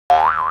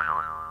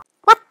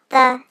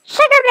the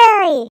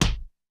sugarberry.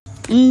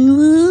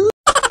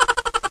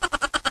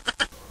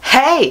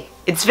 Hey,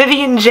 it's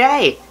Vivian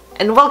J,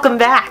 and welcome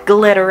back,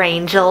 Glitter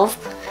Angels.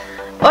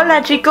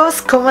 Hola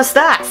chicos, ¿cómo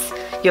estás?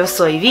 Yo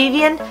soy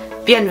Vivian.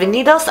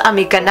 Bienvenidos a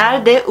mi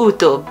canal de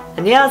YouTube.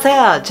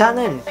 안녕하세요,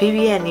 저는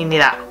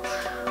Vivian입니다.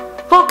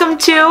 Welcome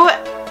to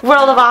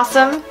World of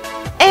Awesome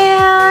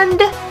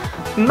and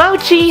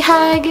Mochi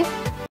Hug.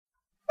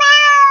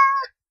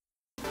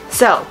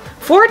 So,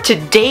 for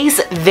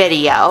today's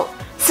video,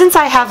 since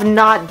I have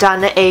not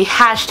done a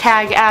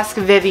hashtag Ask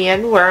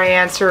Vivian where I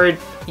answered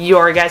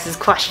your guys'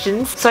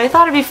 questions, so I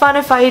thought it'd be fun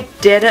if I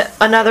did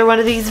another one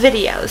of these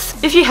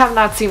videos. If you have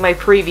not seen my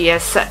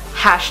previous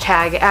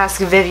hashtag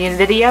Ask Vivian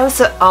videos,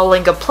 I'll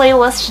link a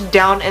playlist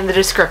down in the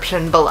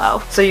description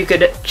below, so you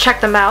could check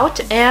them out,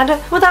 and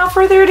without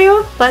further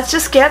ado, let's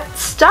just get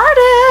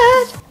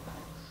started!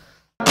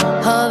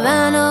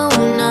 Havana,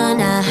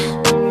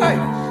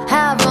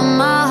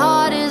 my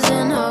heart is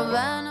in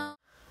Havana.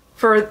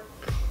 For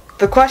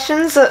the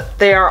questions,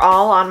 they are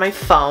all on my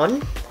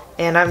phone,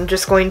 and I'm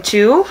just going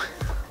to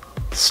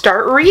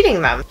start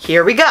reading them.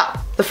 Here we go.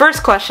 The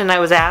first question I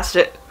was asked,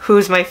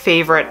 who's my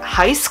favorite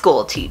high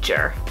school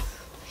teacher?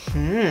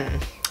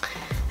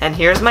 And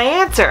here's my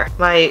answer.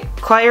 My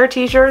choir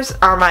teachers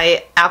are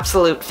my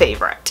absolute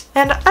favorite.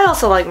 And I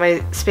also like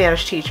my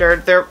Spanish teacher.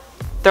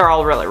 They're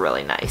all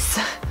really nice.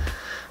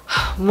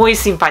 Muy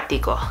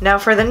simpático. Now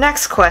for the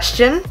next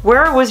question,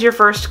 where was your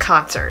first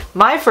concert?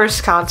 My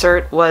first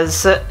concert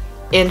was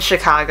in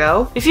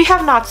Chicago. If you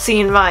have not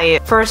seen my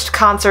first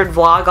concert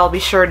vlog, I'll be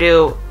sure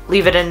to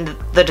leave it in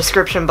the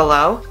description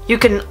below. You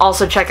can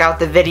also check out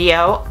the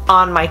video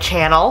on my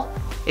channel.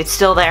 It's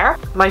still there.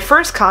 My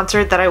first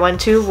concert that I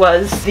went to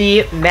was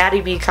the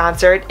Maddie B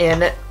concert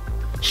in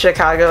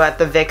Chicago at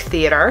the Vic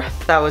Theater.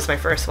 That was my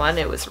first one.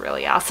 It was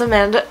really awesome,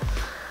 and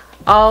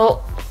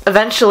I'll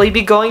eventually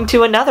be going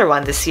to another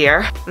one this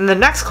year. And the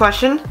next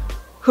question,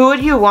 who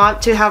would you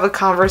want to have a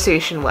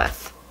conversation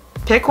with?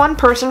 Pick one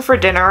person for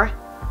dinner,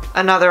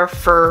 another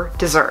for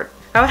dessert.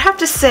 I would have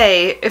to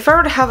say, if I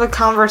were to have a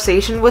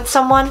conversation with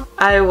someone,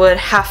 I would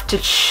have to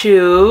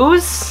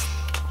choose...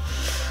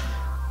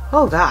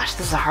 Oh gosh,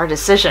 this is a hard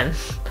decision.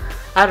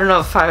 I don't know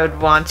if I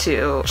would want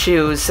to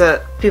choose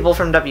people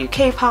from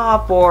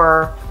WK-pop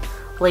or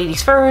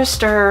Ladies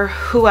First or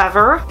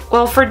whoever.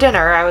 Well, for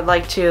dinner, I would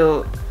like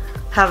to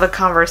have a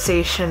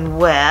conversation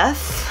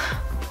with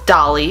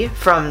Dolly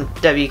from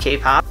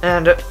WK-pop.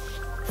 And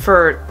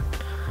for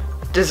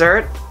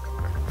dessert,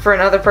 for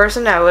another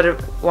person, I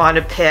would want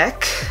to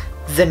pick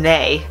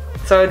Zane.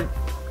 So I would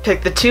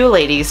pick the two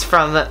ladies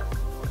from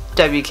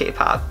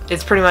WK-pop.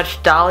 It's pretty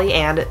much Dolly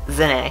and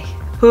Zane.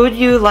 Who would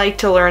you like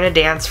to learn a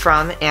dance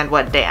from, and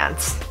what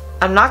dance?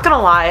 I'm not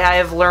gonna lie, I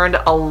have learned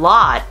a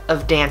lot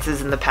of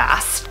dances in the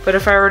past, but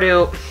if I were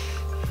to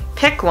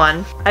pick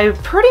one, I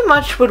pretty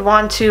much would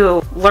want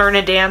to learn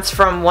a dance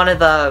from one of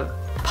the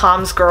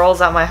Poms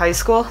girls at my high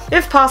school.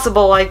 If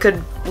possible, I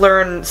could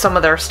learn some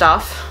of their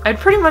stuff. I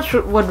pretty much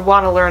would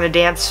want to learn a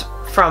dance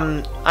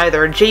from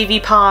either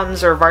JV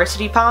Poms or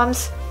Varsity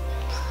Poms.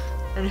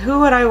 And who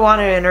would I want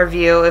to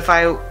interview if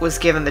I was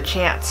given the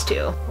chance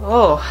to?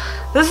 Oh,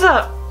 this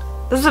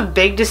is a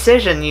big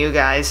decision, you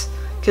guys,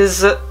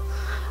 because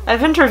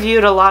I've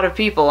interviewed a lot of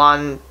people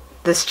on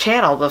this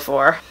channel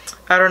before.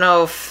 I don't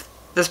know if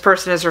this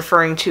person is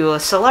referring to a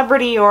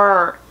celebrity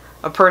or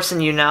a person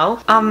you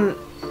know.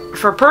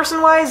 For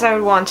person-wise, I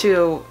would want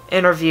to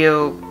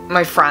interview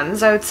my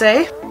friends, I would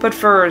say. But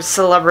for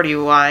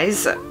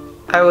celebrity-wise,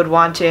 I would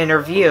want to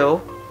interview...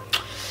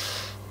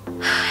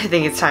 I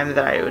think it's time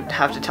that I would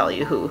have to tell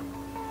you who.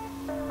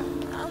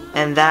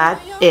 And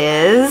that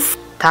is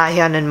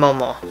Taehyun and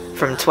Momo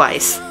from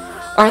Twice.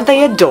 Aren't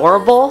they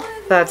adorable?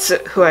 That's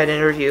who I'd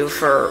interview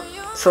for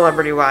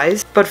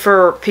celebrity-wise. But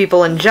for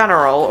people in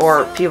general,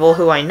 or people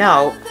who I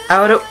know,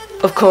 I would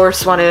of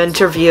course want to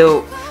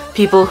interview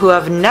people who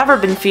have never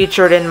been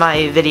featured in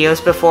my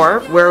videos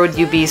before. Where would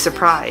you be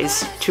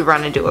surprised to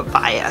run into a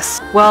bias?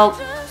 Well,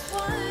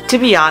 to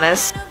be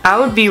honest, I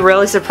would be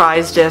really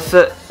surprised if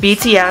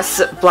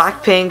BTS,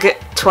 Blackpink,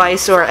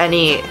 Twice, or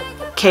any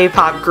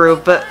K-pop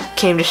group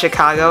came to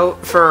Chicago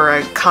for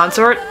a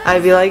concert.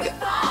 I'd be like,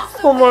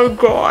 oh my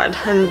god,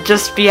 and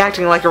just be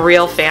acting like a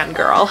real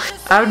fangirl.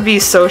 I would be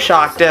so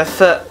shocked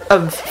if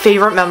a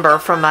favorite member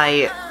from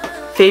my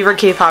favorite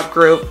K-pop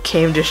group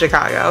came to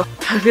Chicago.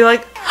 I'd be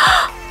like,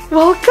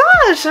 well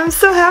gosh, I'm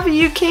so happy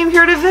you came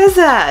here to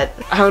visit.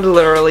 I would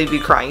literally be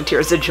crying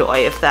tears of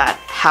joy if that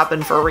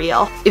happened for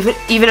real.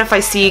 Even if I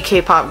see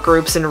K-pop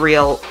groups in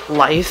real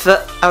life,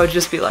 I would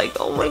just be like,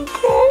 oh my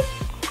god.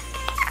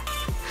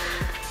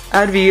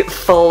 I would be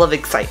full of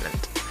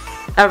excitement.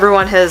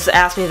 Everyone has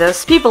asked me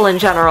this. People in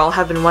general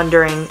have been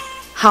wondering,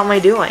 how am I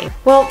doing?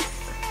 Well,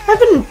 I've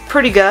been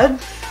pretty good.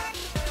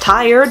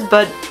 Tired,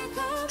 but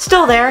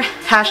still there.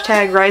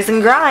 Hashtag rise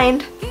and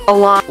grind.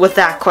 Along with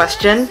that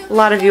question, a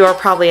lot of you are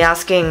probably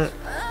asking,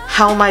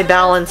 how am I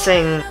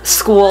balancing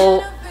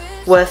school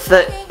with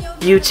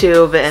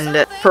YouTube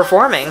and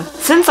performing?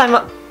 Since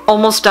I'm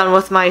almost done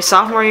with my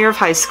sophomore year of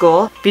high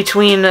school,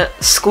 between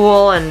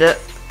school and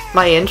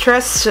my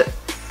interests.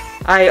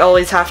 I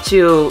always have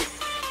to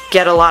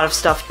get a lot of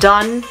stuff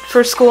done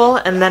for school,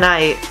 and then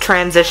I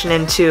transition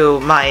into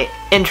my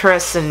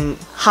interests and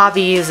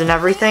hobbies and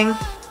everything.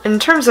 In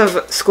terms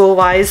of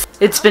school-wise,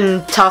 it's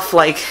been tough,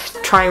 like,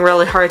 trying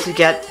really hard to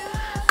get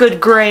good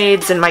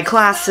grades in my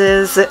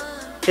classes.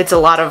 It's a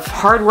lot of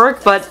hard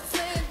work, but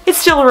it's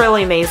still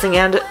really amazing,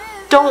 and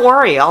don't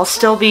worry, I'll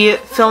still be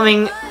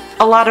filming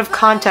a lot of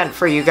content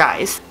for you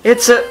guys.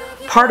 It's a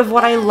part of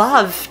what I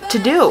love to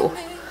do.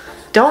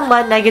 Don't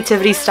let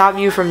negativity stop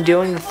you from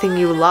doing the thing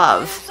you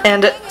love.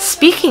 And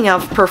speaking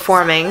of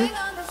performing,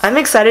 I'm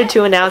excited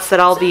to announce that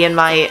I'll be in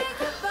my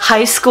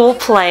high school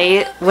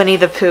play, Winnie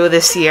the Pooh,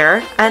 this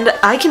year. And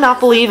I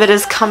cannot believe it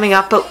is coming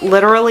up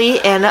literally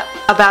in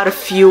about a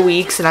few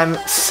weeks, and I'm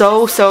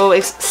so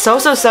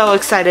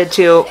excited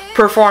to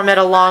perform it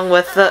along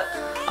with the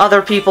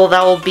other people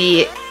that will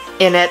be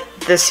in it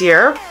this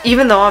year.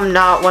 Even though I'm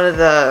not one of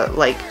the,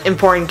 like,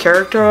 important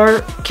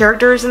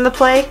characters in the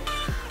play,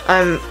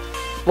 I'm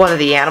one of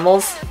the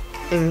animals,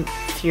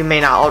 if you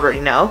may not already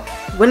know.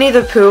 Winnie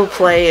the Pooh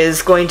play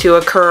is going to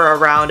occur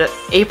around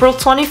April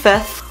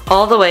 25th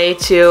all the way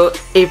to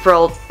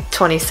April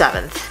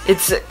 27th.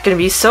 It's gonna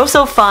be so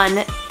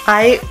fun.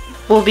 I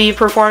will be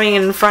performing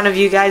in front of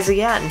you guys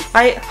again.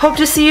 I hope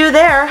to see you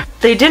there.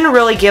 They didn't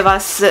really give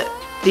us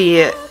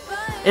the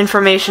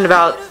information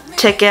about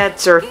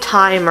tickets or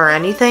time or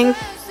anything.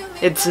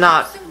 It's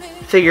not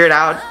figured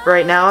out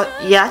right now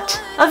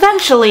yet.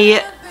 Eventually,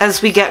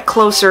 as we get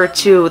closer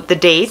to the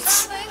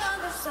dates,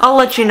 I'll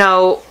let you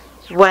know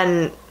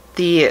when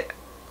the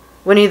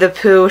Winnie the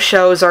Pooh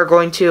shows are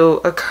going to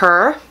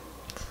occur.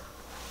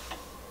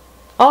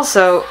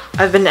 Also,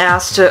 I've been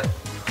asked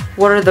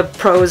what are the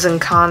pros and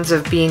cons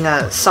of being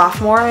a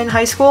sophomore in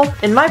high school.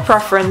 In my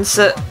preference,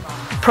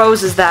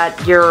 pros is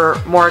that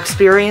you're more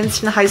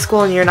experienced in high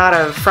school and you're not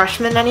a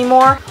freshman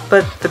anymore,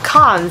 but the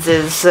cons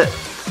is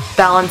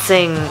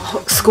balancing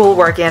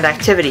schoolwork and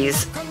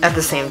activities at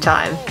the same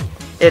time.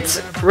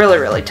 It's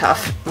really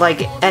tough,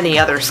 like any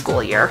other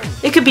school year.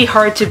 It could be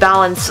hard to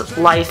balance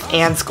life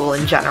and school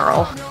in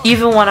general.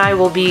 Even when I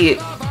will be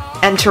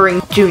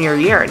entering junior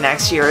year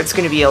next year, it's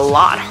going to be a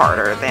lot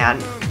harder than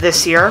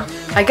this year.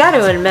 I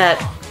gotta admit,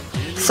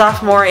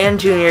 sophomore and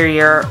junior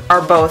year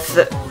are both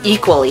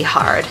equally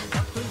hard,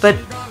 but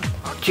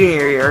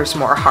junior year is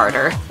more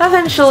harder.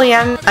 Eventually,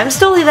 I'm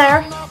still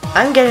there.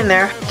 I'm getting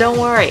there. Don't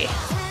worry.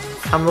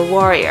 I'm a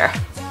warrior.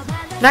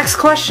 Next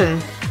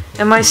question.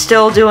 Am I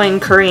still doing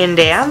Korean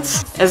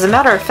dance? As a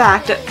matter of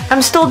fact,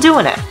 I'm still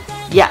doing it.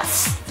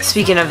 Yes.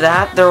 Speaking of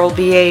that, there will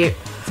be a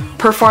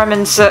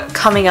performance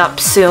coming up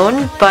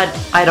soon, but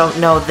I don't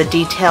know the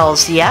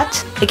details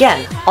yet.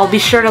 Again, I'll be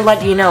sure to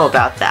let you know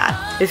about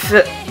that. If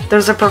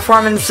there's a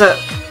performance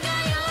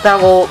that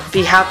will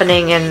be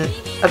happening in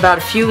about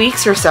a few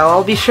weeks or so,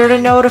 I'll be sure to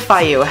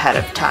notify you ahead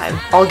of time.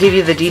 I'll give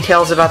you the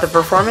details about the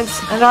performance,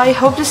 and I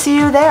hope to see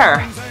you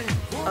there.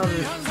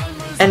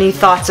 Any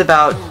thoughts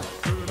about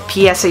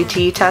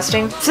PSAT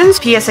testing? Since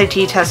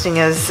PSAT testing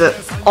is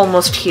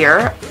almost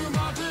here,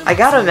 I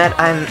gotta admit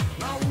I'm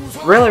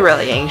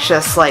really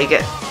anxious, like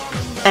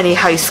any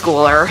high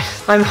schooler.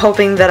 I'm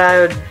hoping that I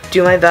would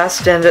do my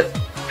best, and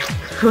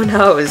who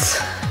knows,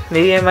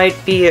 maybe I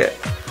might be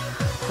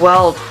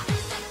well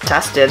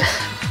tested,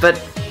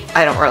 but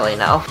I don't really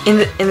know. In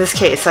this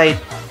case, I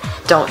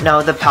don't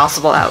know the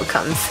possible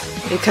outcomes.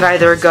 It could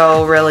either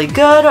go really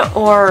good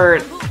or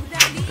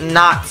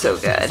not so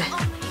good.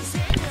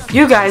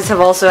 You guys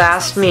have also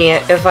asked me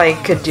if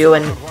I could do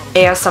an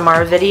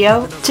ASMR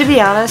video. To be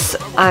honest,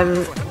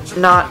 I'm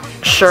not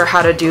sure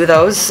how to do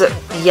those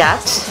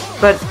yet,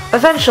 but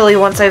eventually,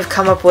 once I've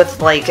come up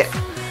with like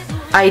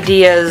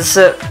ideas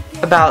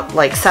about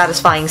like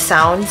satisfying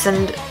sounds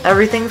and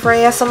everything for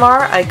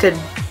ASMR, I could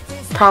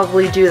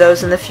probably do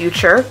those in the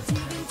future.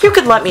 You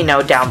could let me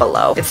know down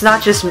below. It's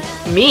not just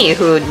me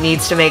who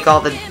needs to make all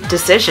the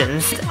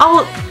decisions.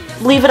 I'll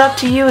leave it up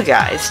to you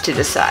guys to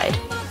decide.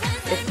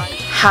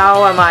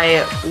 How am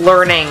I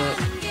learning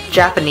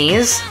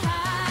Japanese?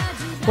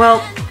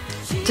 Well,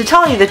 to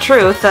tell you the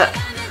truth,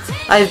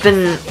 I've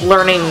been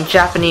learning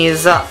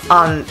Japanese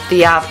on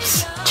the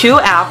two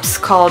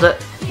apps called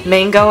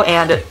Mango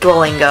and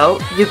Duolingo.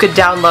 You could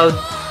download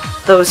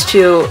those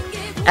two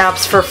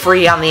apps for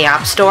free on the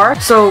App Store.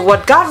 So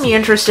what got me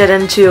interested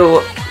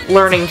into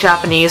learning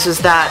Japanese was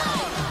that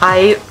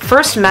I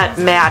first met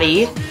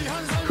Maddie,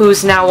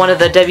 who's now one of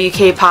the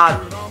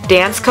WK-pop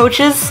dance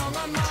coaches,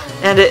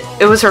 and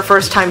it was her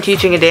first time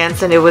teaching a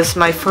dance, and it was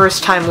my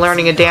first time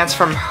learning a dance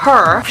from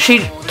her. She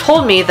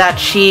told me that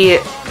she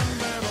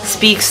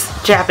speaks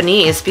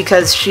Japanese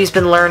because she's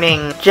been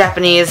learning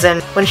Japanese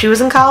when she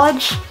was in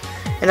college,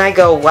 and I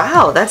go,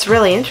 wow, that's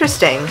really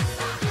interesting.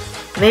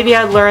 Maybe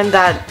I'd learn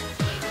that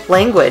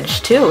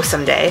language too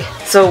someday.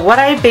 So what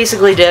I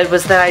basically did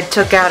was that I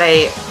took out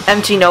a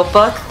empty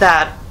notebook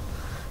that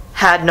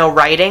had no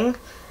writing,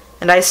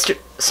 and I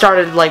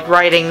started like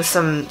writing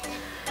some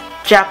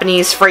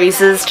Japanese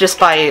phrases just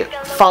by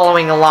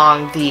following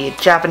along the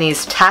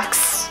Japanese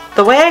texts.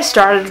 The way I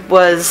started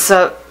was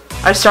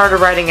I started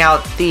writing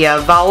out the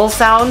vowel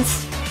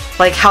sounds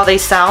like how they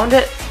sound,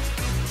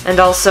 and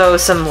also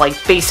some like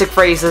basic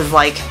phrases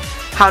like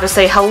how to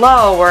say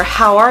hello or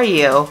how are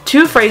you.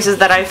 Two phrases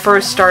that I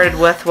first started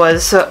with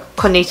was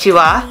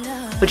konnichiwa,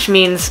 which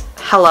means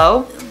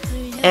hello,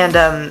 and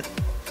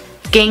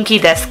genki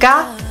desu ka,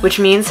 which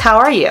means how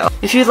are you.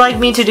 If you'd like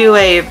me to do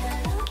a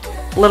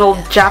little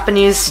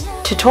Japanese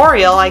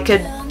tutorial, I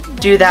could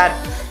do that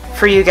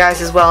for you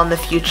guys as well in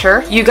the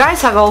future. You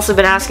guys have also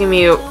been asking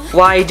me,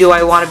 why do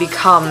I want to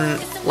become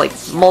like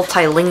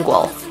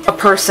multilingual? A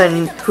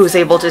person who's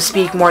able to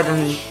speak more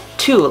than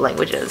 2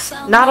 languages.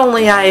 Not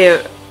only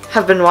I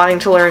have been wanting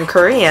to learn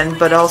Korean,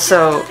 but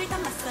also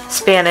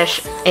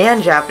Spanish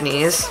and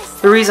Japanese.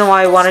 The reason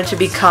why I wanted to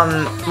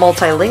become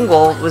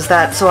multilingual was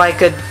that so I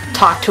could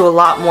talk to a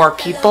lot more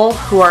people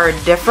who are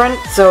different,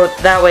 so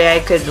that way I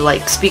could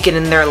like speak it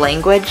in their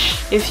language,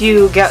 if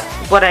you get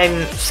what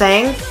I'm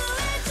saying.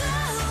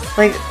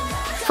 Like,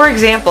 for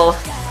example,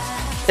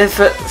 if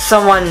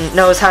someone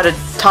knows how to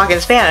talk in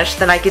Spanish,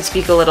 then I could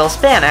speak a little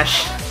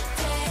Spanish.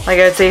 Like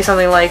I would say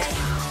something like,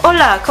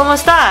 "Hola, ¿cómo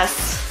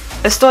estás?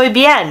 Estoy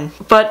bien."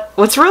 But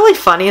what's really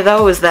funny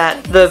though is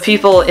that the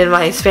people in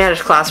my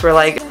Spanish class were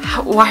like,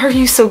 "Why are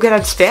you so good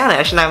at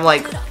Spanish?" And I'm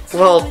like,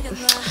 well,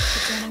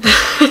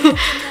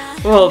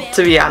 well,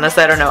 to be honest,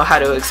 I don't know how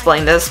to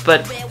explain this,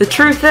 but the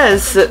truth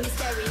is that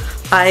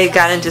I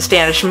got into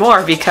Spanish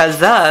more because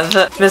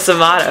of Miss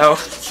Amato,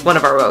 one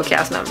of our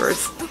WOASQUAD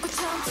members.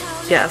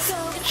 Yes,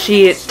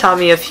 she taught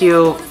me a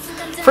few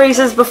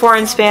phrases before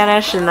in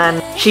Spanish, and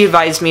then she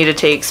advised me to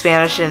take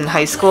Spanish in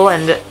high school,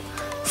 and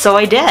so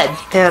I did.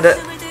 And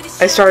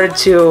I started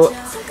to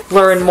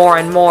learn more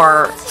and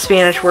more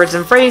Spanish words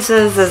and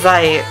phrases as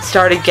I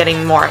started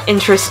getting more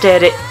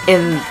interested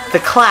in the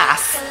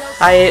class.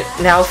 I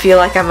now feel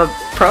like I'm a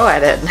pro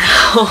at it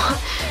now.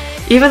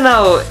 Even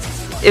though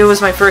it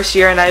was my first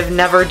year and I've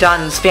never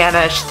done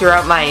Spanish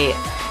throughout my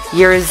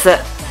years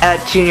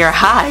at junior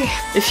high.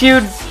 If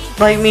you'd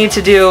like me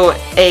to do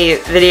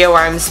a video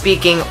where I'm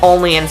speaking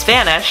only in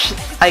Spanish,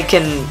 I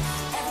can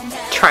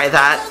try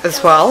that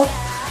as well.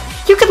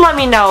 You could let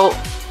me know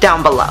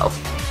down below.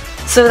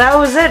 So that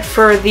was it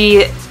for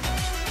the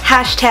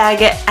hashtag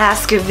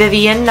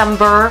AskVivian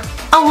number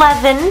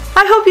 11.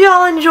 I hope you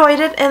all enjoyed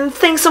it, and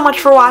thanks so much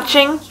for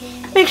watching.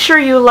 Make sure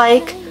you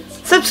like,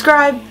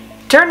 subscribe,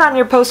 turn on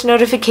your post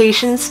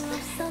notifications,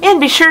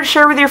 and be sure to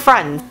share with your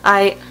friends.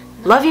 I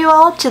love you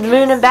all to the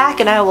moon and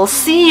back, and I will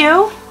see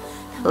you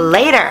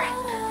later.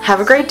 Have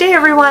a great day,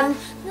 everyone.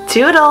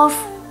 Toodles.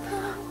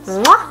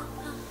 Mwah.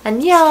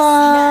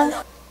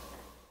 Annyeong.